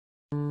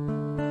After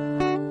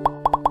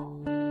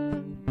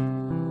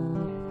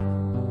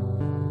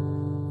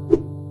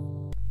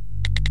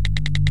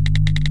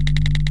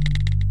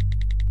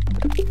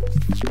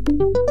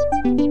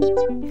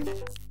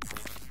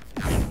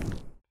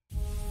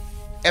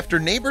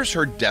neighbors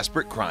heard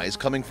desperate cries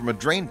coming from a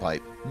drain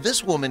pipe,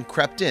 this woman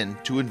crept in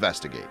to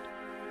investigate.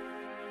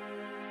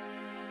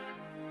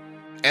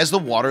 As the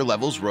water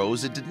levels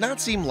rose, it did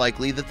not seem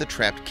likely that the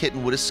trapped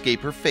kitten would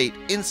escape her fate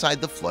inside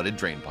the flooded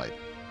drain pipe.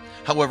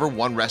 However,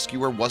 one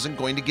rescuer wasn't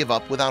going to give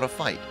up without a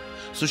fight,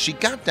 so she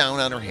got down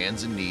on her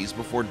hands and knees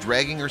before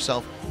dragging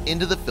herself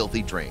into the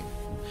filthy drain.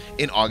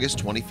 In August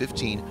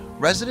 2015,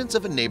 residents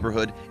of a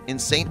neighborhood in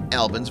St.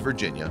 Albans,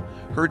 Virginia,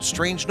 heard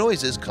strange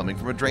noises coming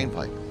from a drain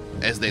pipe.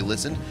 As they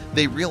listened,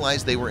 they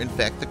realized they were in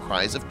fact the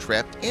cries of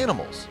trapped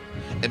animals,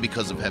 and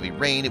because of heavy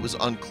rain, it was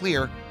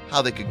unclear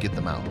how they could get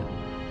them out.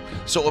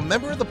 So a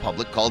member of the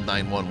public called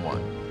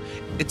 911.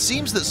 It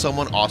seems that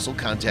someone also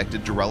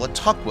contacted Dorella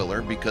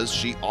Tuckwiller because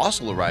she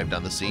also arrived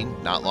on the scene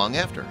not long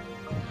after.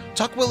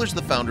 Tuckwiller's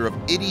the founder of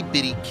Itty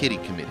Bitty Kitty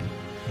Committee,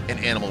 an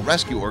animal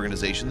rescue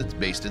organization that's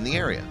based in the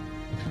area.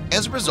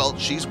 As a result,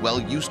 she's well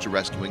used to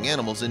rescuing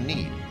animals in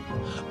need.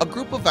 A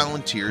group of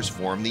volunteers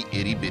form the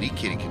Itty Bitty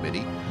Kitty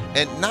Committee,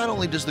 and not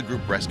only does the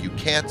group rescue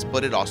cats,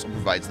 but it also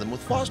provides them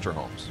with foster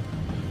homes.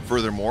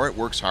 Furthermore, it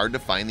works hard to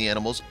find the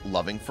animals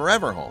loving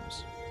forever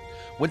homes.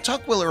 When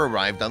Tuckwiller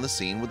arrived on the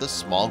scene with a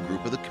small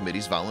group of the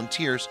committee's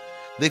volunteers,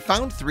 they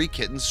found 3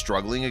 kittens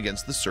struggling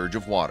against the surge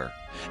of water,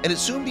 and it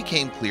soon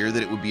became clear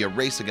that it would be a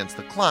race against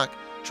the clock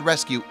to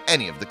rescue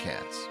any of the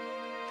cats.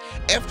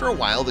 After a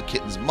while, the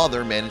kitten's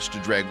mother managed to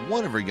drag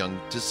one of her young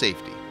to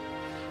safety.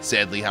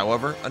 Sadly,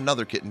 however,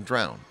 another kitten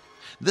drowned.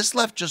 This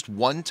left just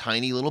one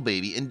tiny little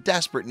baby in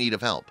desperate need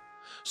of help,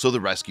 so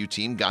the rescue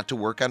team got to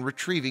work on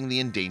retrieving the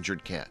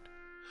endangered cat.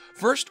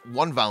 First,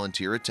 one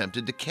volunteer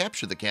attempted to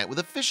capture the cat with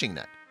a fishing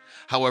net.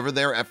 However,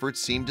 their efforts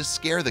seemed to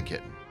scare the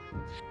kitten.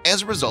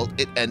 As a result,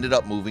 it ended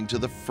up moving to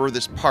the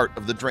furthest part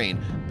of the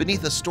drain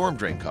beneath a storm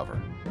drain cover.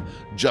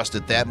 Just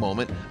at that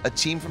moment, a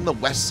team from the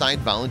West Side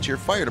Volunteer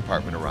Fire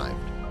Department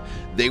arrived.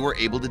 They were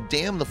able to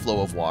dam the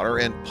flow of water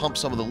and pump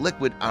some of the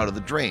liquid out of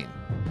the drain.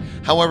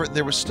 However,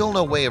 there was still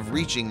no way of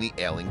reaching the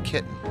ailing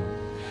kitten.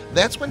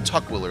 That's when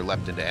Tuckwiller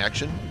leapt into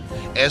action.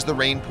 As the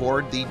rain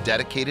poured, the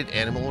dedicated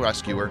animal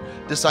rescuer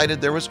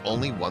decided there was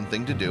only one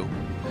thing to do.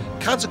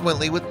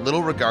 Consequently, with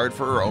little regard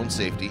for her own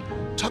safety,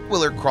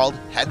 Tuckwiller crawled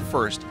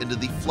headfirst into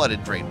the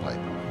flooded drain pipe.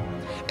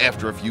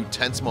 After a few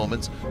tense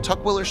moments,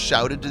 Tuckwiller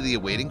shouted to the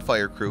awaiting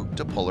fire crew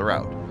to pull her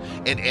out,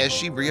 and as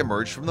she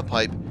re-emerged from the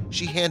pipe,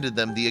 she handed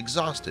them the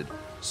exhausted,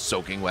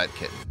 soaking wet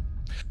kitten.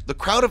 The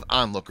crowd of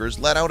onlookers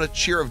let out a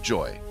cheer of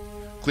joy.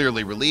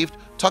 Clearly relieved,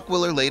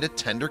 Tuckwiller laid a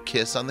tender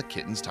kiss on the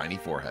kitten's tiny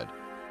forehead.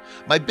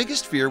 "My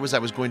biggest fear was I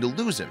was going to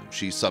lose him,"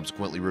 she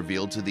subsequently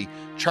revealed to the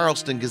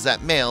Charleston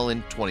Gazette-Mail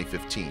in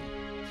 2015.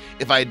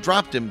 "If I had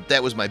dropped him,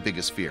 that was my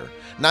biggest fear,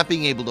 not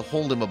being able to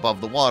hold him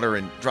above the water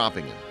and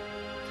dropping him."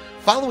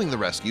 Following the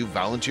rescue,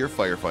 volunteer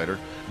firefighter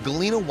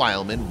Galena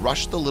Weilman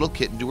rushed the little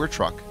kitten to her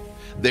truck.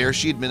 There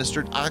she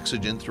administered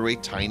oxygen through a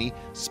tiny,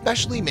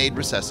 specially made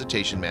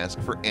resuscitation mask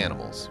for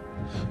animals.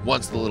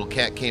 Once the little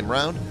cat came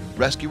round,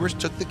 rescuers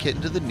took the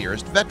kitten to the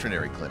nearest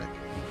veterinary clinic.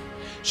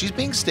 "She's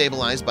being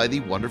stabilized by the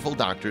wonderful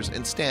doctors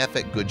and staff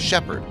at Good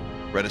Shepherd,"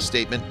 read a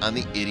statement on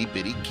the Itty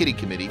Bitty Kitty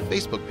Committee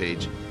Facebook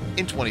page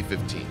in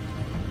 2015.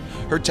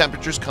 "Her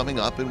temperature's coming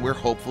up and we're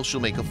hopeful she'll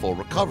make a full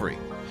recovery.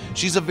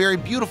 She's a very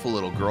beautiful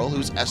little girl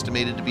who's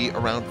estimated to be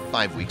around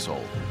 5 weeks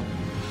old.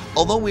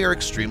 Although we are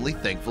extremely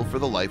thankful for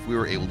the life we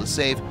were able to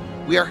save,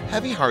 we are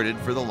heavy-hearted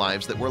for the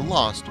lives that were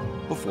lost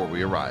before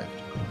we arrived.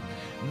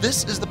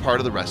 This is the part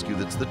of the rescue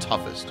that's the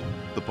toughest,"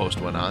 the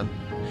post went on.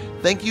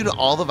 "Thank you to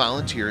all the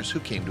volunteers who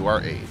came to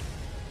our aid."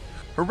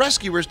 Her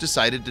rescuers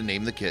decided to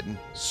name the kitten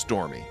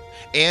Stormy,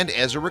 and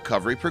as her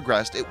recovery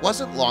progressed, it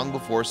wasn't long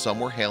before some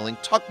were hailing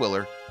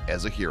Tuckwiller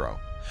as a hero.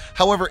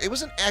 However, it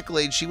was an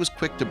accolade she was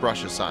quick to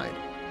brush aside.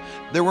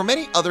 "There were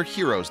many other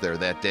heroes there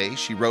that day,"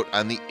 she wrote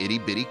on the Itty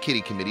Bitty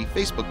Kitty Committee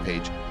Facebook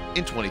page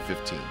in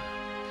 2015.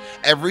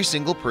 "Every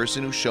single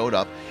person who showed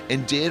up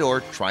and did or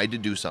tried to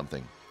do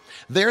something.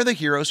 They're the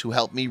heroes who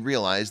helped me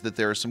realize that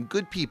there are some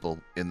good people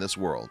in this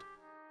world."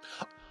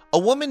 A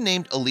woman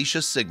named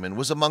Alicia Sigmund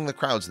was among the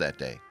crowds that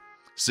day.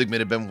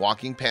 Sigmund had been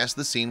walking past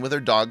the scene with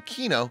her dog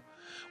Kino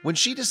when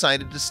she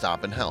decided to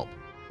stop and help.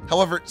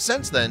 However,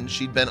 since then,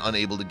 she'd been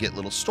unable to get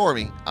little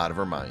Stormy out of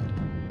her mind.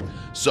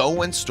 So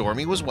when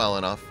Stormy was well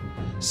enough,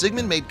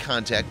 Sigmund made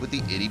contact with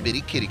the Itty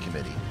Bitty Kitty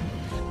Committee.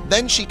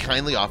 Then she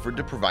kindly offered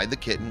to provide the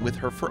kitten with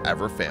her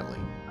forever family.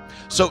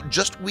 So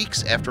just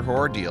weeks after her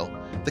ordeal,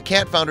 the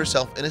cat found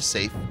herself in a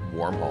safe,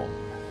 warm home.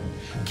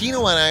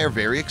 Kino and I are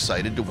very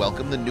excited to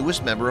welcome the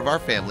newest member of our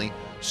family,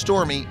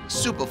 Stormy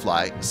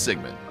Superfly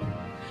Sigmund.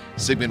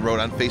 Sigmund wrote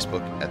on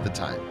Facebook at the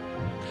time.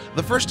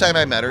 "The first time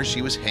I met her,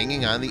 she was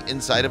hanging on the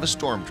inside of a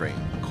storm drain,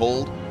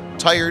 cold,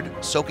 tired,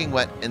 soaking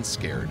wet, and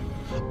scared.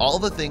 All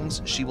the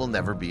things she will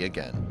never be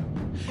again."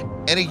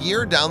 And a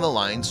year down the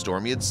line,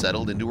 Stormy had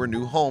settled into her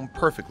new home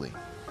perfectly.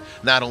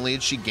 Not only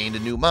had she gained a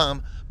new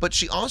mom, but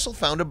she also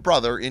found a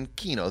brother in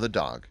Kino the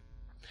dog.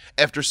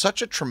 After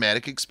such a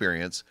traumatic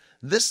experience,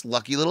 this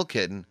lucky little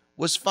kitten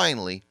was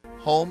finally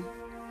home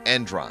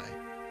and dry.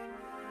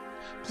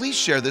 Please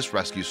share this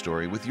rescue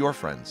story with your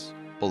friends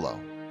below.